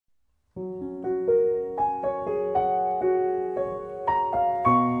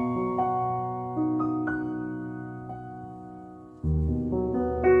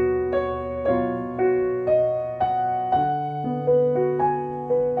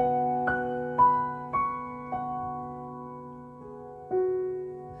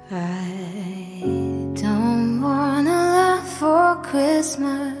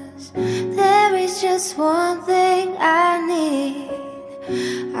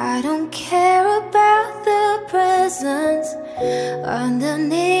I don't care about the presents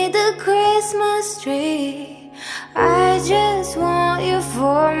underneath the Christmas tree. I just want you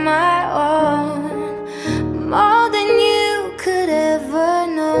for my own, more than you could ever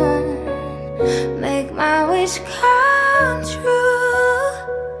know. Make my wish come true.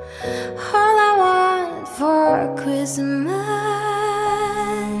 All I want for Christmas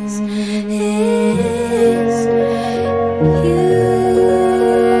is you.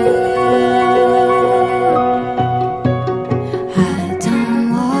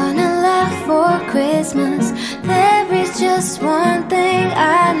 There is just one thing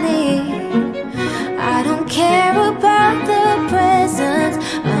I need. I don't care about the presents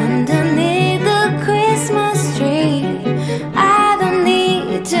underneath the Christmas tree. I don't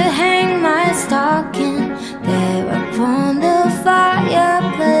need to hang my stocking there upon the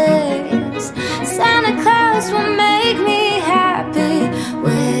fireplace. Santa Claus will make me happy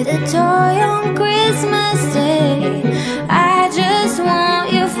with a toy on Christmas Day. I just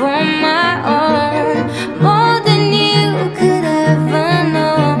want you for my own, more than you could ever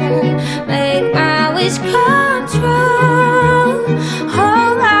know. Make my wish come true.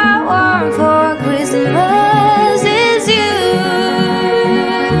 All I want for Christmas is you.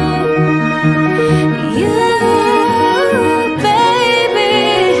 You, baby.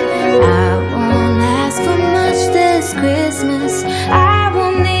 I won't ask for much this Christmas. I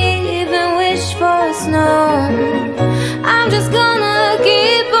won't even wish for snow. I'm just gonna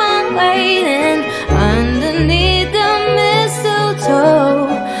keep on waiting underneath the mistletoe.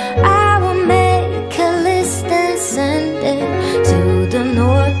 I will make a list and send it to the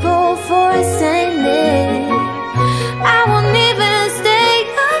North Pole for Saint Nick. I won't even stay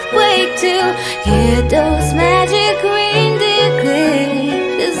awake to hear those magic reindeer click.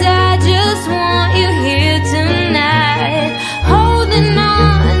 'Cause I just want you here tonight, holding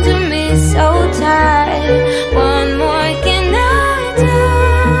on to me so tight. One more can I do?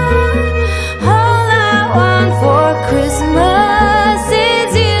 All I want for Christmas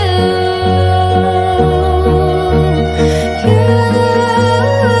is you. You,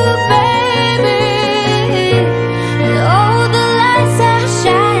 baby. Oh, the lights are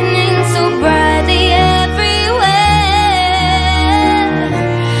shining so brightly everywhere,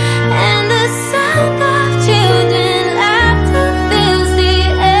 and the sound of children laughter fills the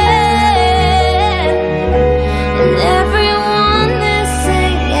air, and everyone is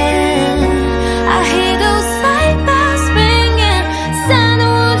singing. I hear those sleigh bells ringing. Santa,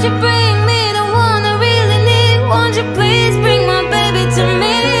 won't you bring me the one I really need? Won't you please bring my baby to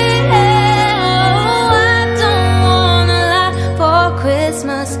me? Oh, I don't want a lot for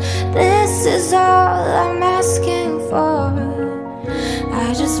Christmas. This is all I'm asking for. I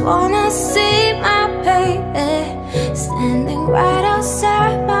just wanna see my baby standing right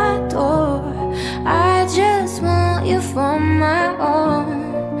outside my door. I just want you for my own,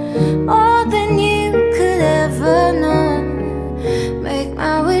 more than you could ever know. Make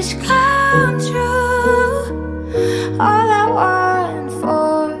my wish come true. All I want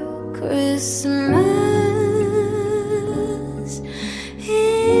for Christmas